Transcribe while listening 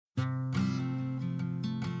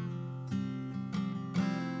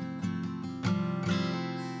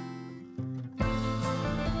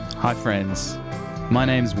Hi friends, my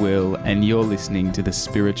name's Will and you're listening to the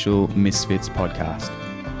Spiritual Misfits podcast.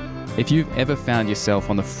 If you've ever found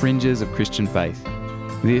yourself on the fringes of Christian faith,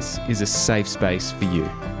 this is a safe space for you.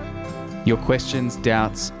 Your questions,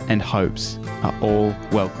 doubts and hopes are all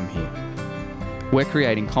welcome here. We're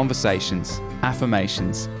creating conversations,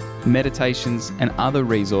 affirmations, meditations and other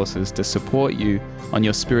resources to support you on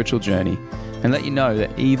your spiritual journey and let you know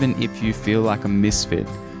that even if you feel like a misfit,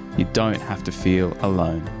 you don't have to feel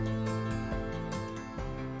alone.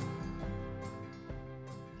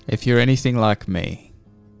 If you're anything like me,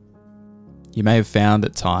 you may have found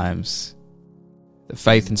at times that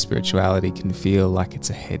faith and spirituality can feel like it's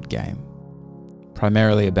a head game,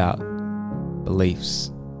 primarily about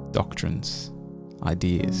beliefs, doctrines,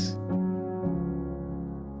 ideas.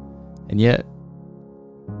 And yet,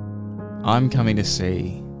 I'm coming to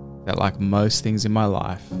see that like most things in my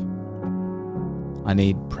life, I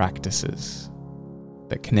need practices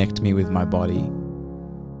that connect me with my body,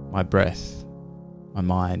 my breath, my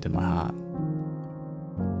mind and my heart.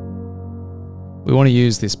 We want to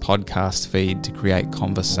use this podcast feed to create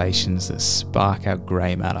conversations that spark our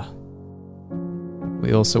grey matter.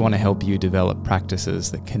 We also want to help you develop practices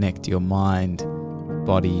that connect your mind,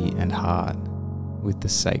 body and heart with the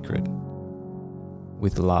sacred,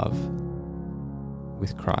 with love,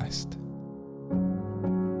 with Christ.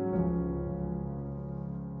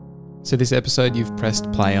 So this episode you've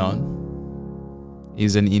pressed play on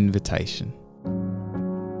is an invitation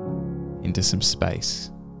into some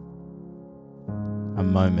space, a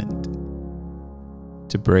moment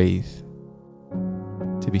to breathe,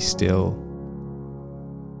 to be still,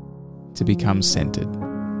 to become centered.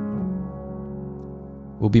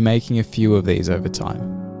 We'll be making a few of these over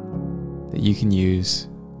time that you can use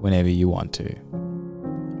whenever you want to.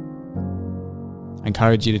 I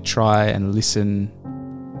encourage you to try and listen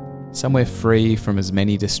somewhere free from as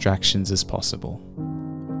many distractions as possible.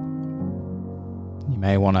 You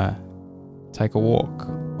may want to take a walk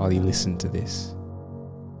while you listen to this.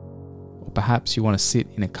 Or perhaps you want to sit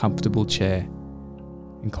in a comfortable chair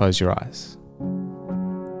and close your eyes.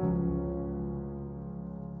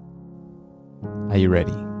 Are you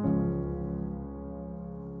ready?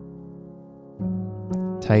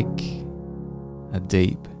 Take a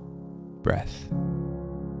deep breath.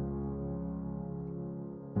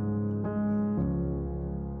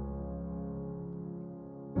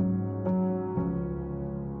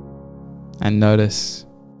 And notice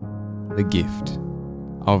the gift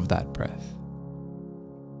of that breath.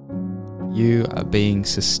 You are being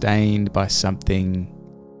sustained by something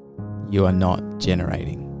you are not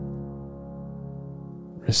generating.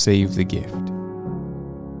 Receive the gift,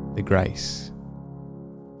 the grace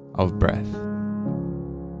of breath.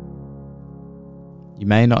 You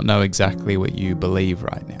may not know exactly what you believe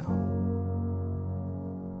right now,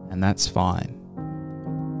 and that's fine.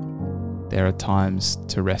 There are times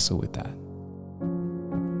to wrestle with that.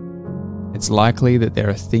 It's likely that there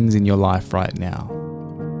are things in your life right now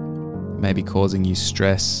that may be causing you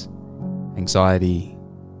stress, anxiety,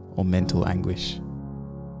 or mental anguish.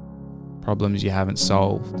 Problems you haven't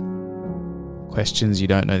solved, questions you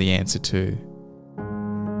don't know the answer to,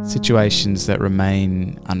 situations that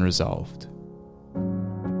remain unresolved.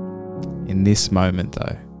 In this moment,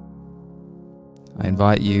 though, I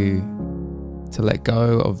invite you to let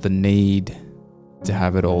go of the need to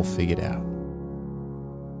have it all figured out.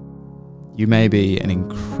 You may be an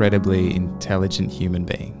incredibly intelligent human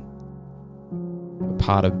being. A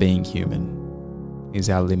part of being human is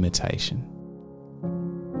our limitation.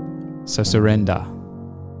 So surrender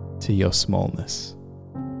to your smallness.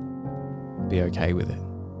 Be okay with it.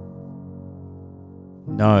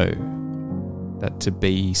 Know that to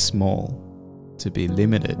be small, to be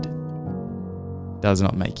limited, does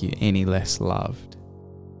not make you any less loved.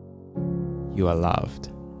 You are loved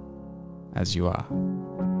as you are.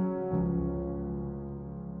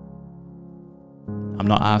 I'm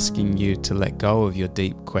not asking you to let go of your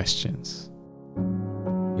deep questions.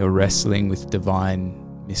 You're wrestling with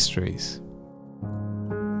divine mysteries.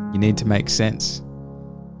 You need to make sense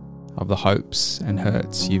of the hopes and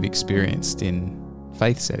hurts you've experienced in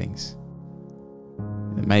faith settings.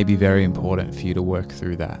 It may be very important for you to work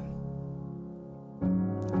through that.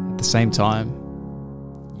 At the same time,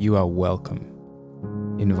 you are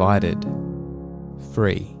welcome, invited,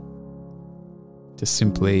 free to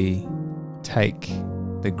simply take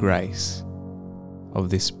the grace of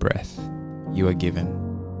this breath you are given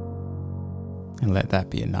and let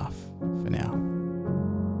that be enough for now.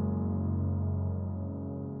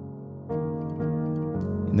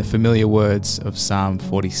 In the familiar words of Psalm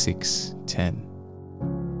 46:10,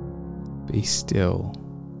 be still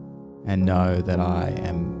and know that I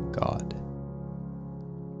am God.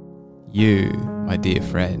 You, my dear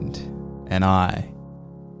friend, and I,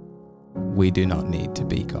 we do not need to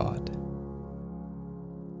be God.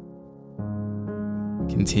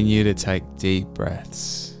 Continue to take deep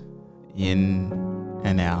breaths in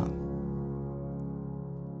and out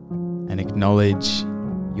and acknowledge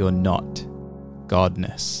your not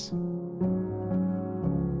Godness.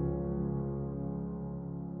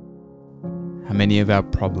 How many of our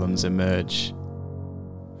problems emerge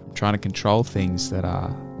from trying to control things that are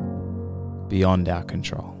beyond our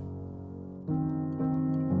control?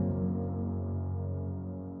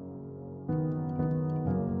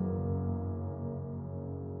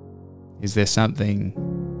 Is there something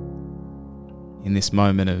in this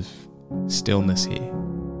moment of stillness here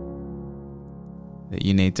that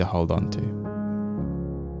you need to hold on to?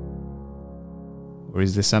 Or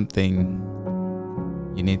is there something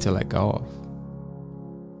you need to let go of?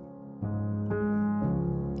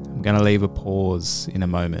 I'm going to leave a pause in a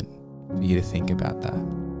moment for you to think about that.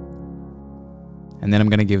 And then I'm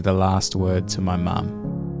going to give the last word to my mum.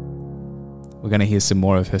 We're going to hear some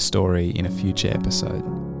more of her story in a future episode.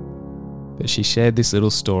 But she shared this little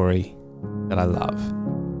story that I love,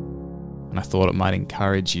 and I thought it might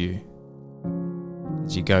encourage you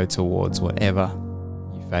as you go towards whatever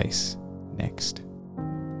you face next.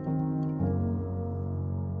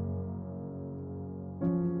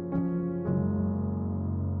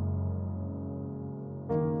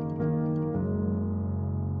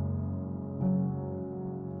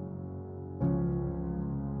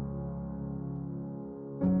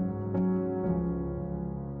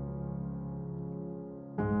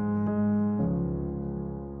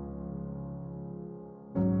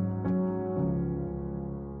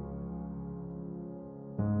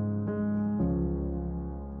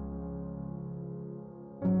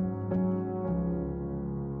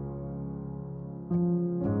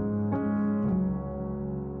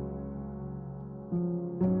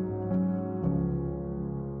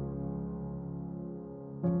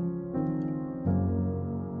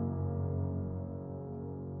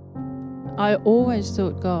 I always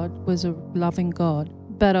thought God was a loving God,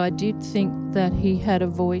 but I did think that he had a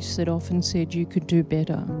voice that often said you could do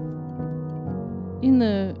better. In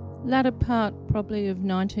the latter part probably of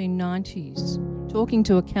 1990s, talking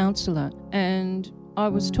to a counsellor, and I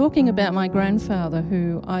was talking about my grandfather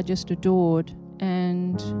who I just adored,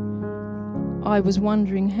 and I was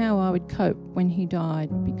wondering how I would cope when he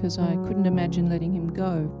died because I couldn't imagine letting him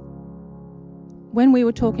go. When we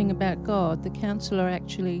were talking about God, the counsellor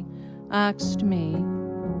actually asked me,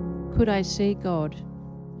 could I see God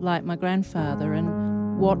like my grandfather,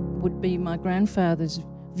 and what would be my grandfather's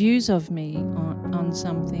views of me on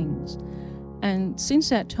some things. And since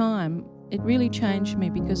that time, it really changed me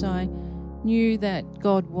because I knew that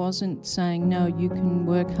God wasn't saying, no, you can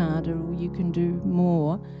work harder or you can do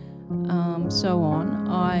more, so on.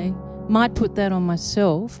 I might put that on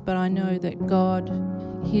myself, but I know that God,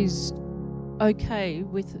 he's okay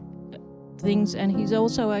with things, and he's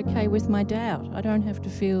also okay with my doubt. I don't have to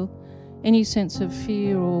feel any sense of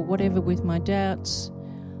fear or whatever with my doubts.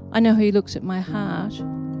 I know he looks at my heart,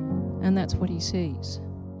 and that's what he sees.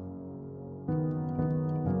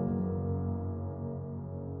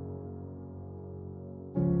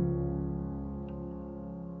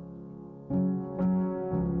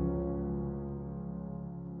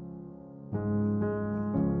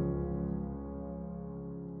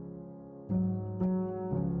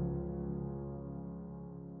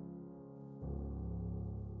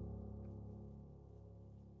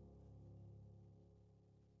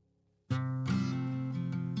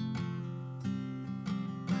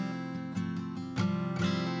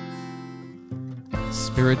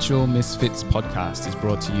 Spiritual Misfits podcast is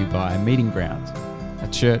brought to you by Meeting Ground, a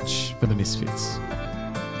church for the misfits.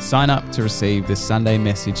 Sign up to receive the Sunday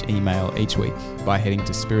message email each week by heading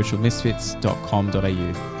to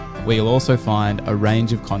spiritualmisfits.com.au, where you'll also find a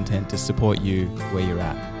range of content to support you where you're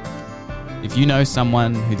at. If you know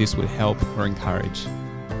someone who this would help or encourage,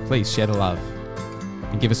 please share the love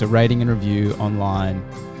and give us a rating and review online,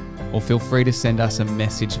 or feel free to send us a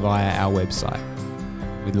message via our website.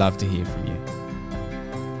 We'd love to hear from you.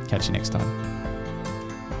 Catch you next time.